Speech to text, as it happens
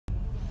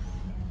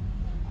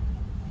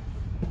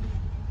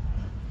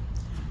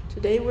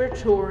Today we're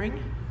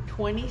touring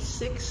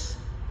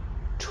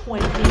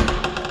 2620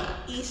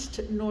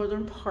 East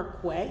Northern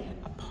Parkway,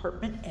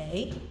 Apartment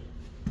A.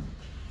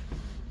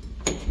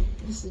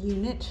 This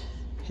unit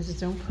has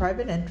its own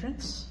private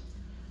entrance.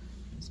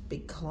 This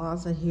big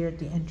closet here at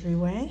the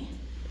entryway,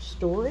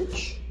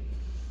 storage.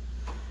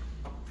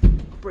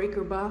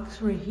 Breaker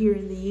box right here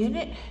in the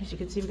unit. As you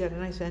can see, we've got a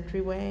nice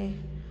entryway.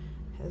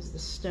 Has the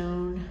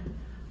stone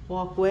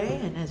walkway,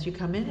 and as you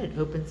come in, it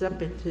opens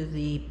up into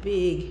the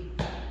big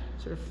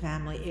sort of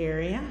family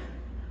area.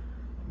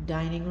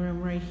 Dining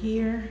room right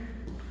here.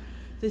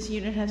 This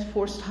unit has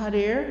forced hot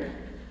air,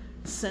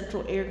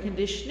 central air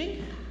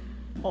conditioning,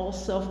 all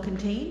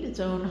self-contained, its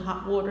own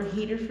hot water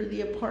heater for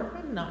the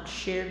apartment, not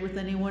shared with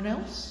anyone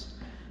else.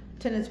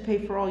 Tenants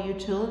pay for all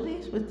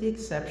utilities with the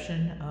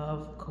exception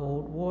of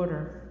cold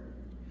water.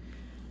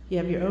 You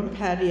have your own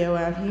patio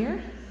out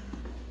here.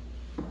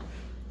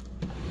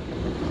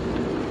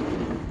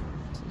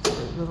 This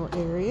is a little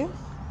area,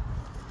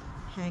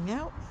 hang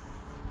out.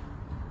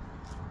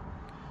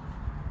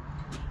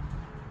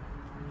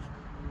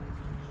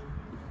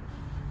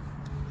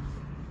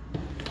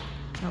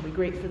 That'll be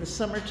great for the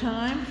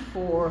summertime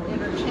for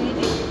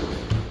entertaining.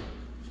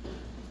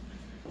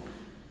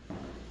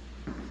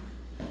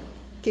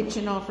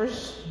 Kitchen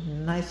offers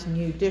nice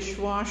new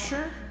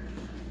dishwasher,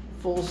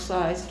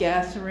 full-size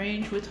gas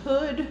range with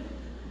hood,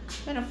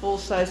 and a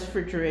full-size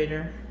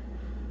refrigerator.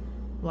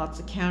 Lots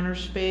of counter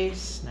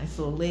space, nice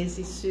little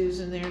lazy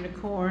Susan there in the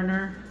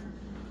corner.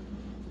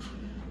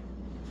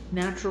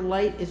 Natural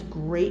light is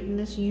great in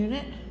this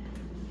unit.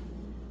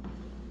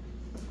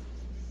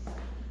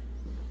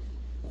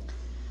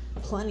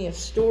 Plenty of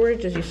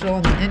storage, as you saw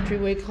in the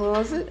entryway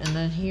closet, and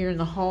then here in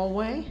the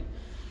hallway,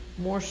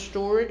 more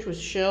storage with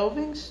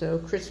shelving, so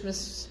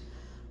Christmas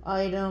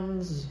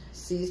items,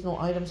 seasonal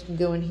items can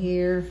go in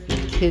here.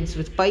 Kids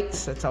with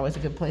bikes, that's always a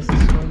good place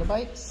to store the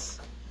bikes.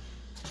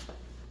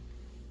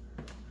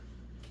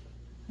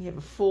 You have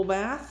a full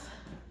bath,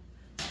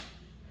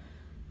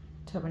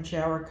 tub and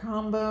shower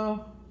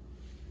combo.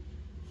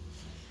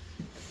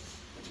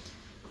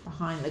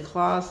 Behind the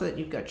closet,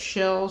 you've got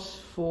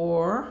shelves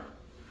for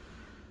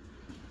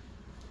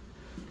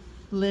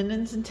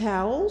linens and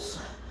towels.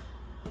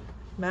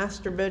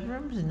 Master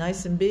bedroom is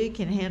nice and big,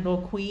 can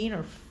handle a queen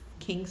or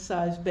king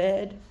size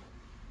bed.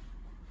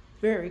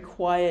 Very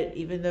quiet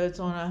even though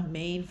it's on a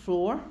main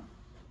floor.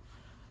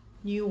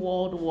 New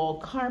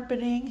wall-to-wall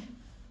carpeting.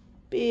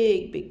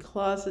 Big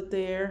closet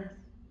there.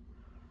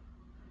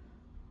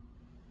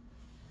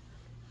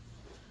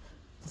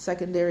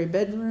 Secondary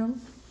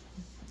bedroom.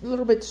 A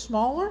little bit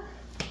smaller,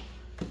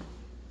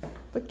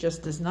 but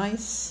just as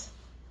nice.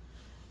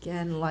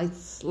 Again,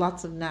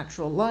 lots of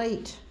natural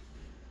light,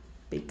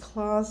 big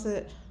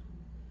closet,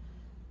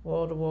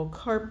 wall-to-wall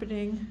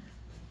carpeting.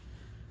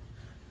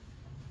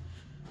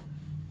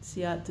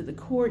 See out to the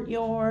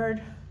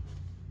courtyard.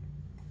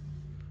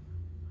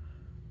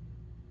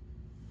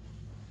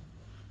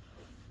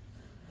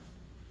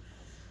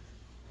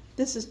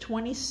 This is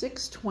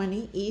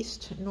 2620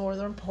 East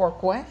Northern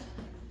Parkway,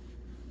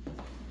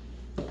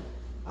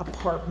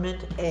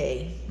 Apartment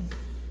A.